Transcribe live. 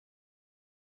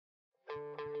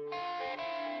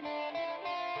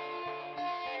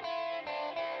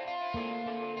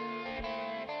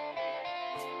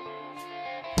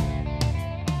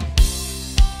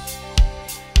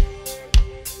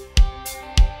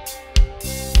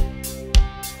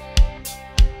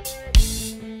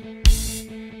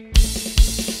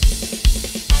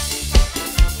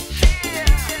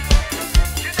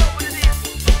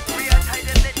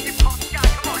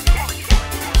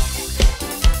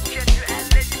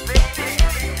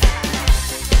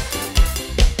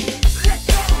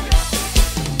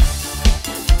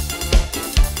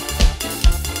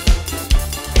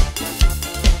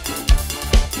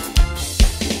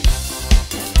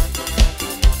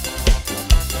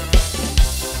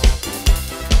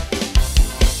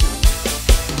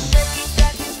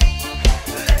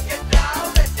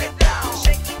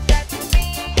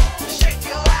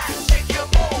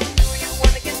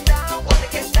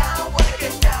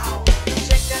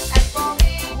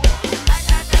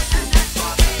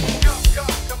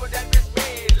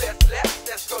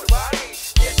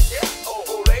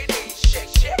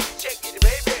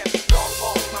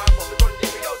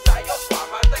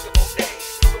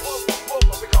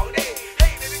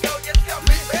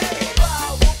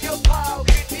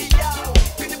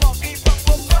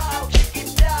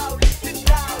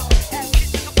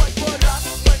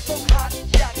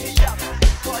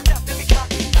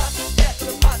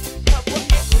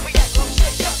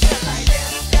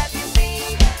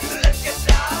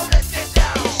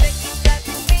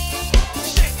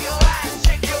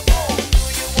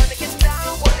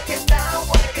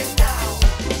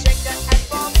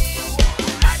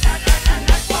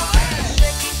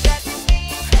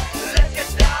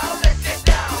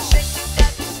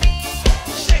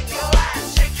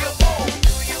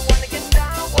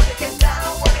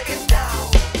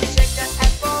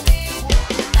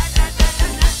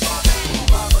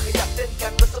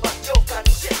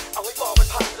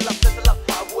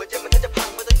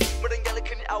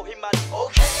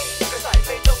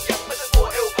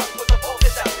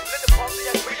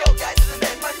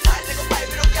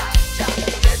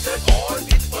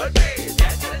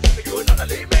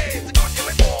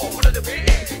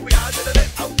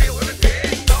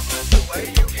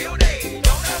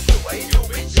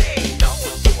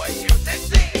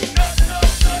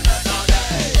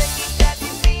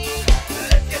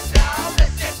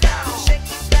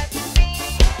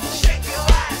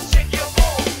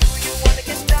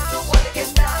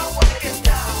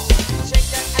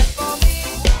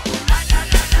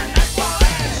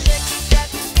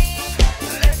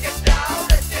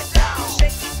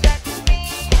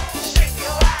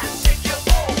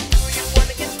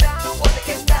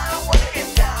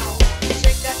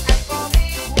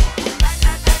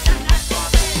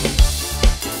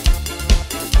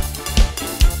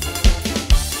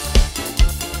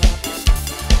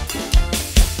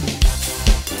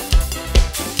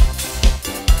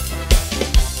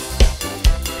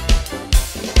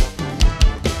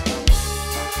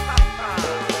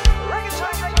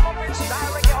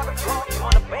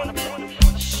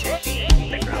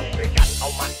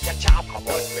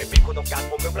การ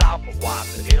ผมเรื่องราวผมว่า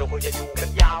เรื่องนี้เราควรจะอยู่กั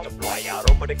นยาวจะปล่อยอาร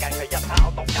มณ์มาด้วยการขยับเท้า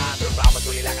ต้องการเรื่องราวมา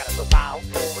ช่วยและกันสาว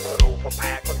ๆมันรู้ผมแ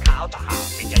พ้คนขาวแต่หาก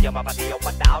มีใจอย่ามาปะเดียวม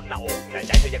าดาวหนาอกในใ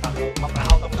จเธออยากกระหูมะพร้า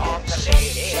วต้องนอนทะเล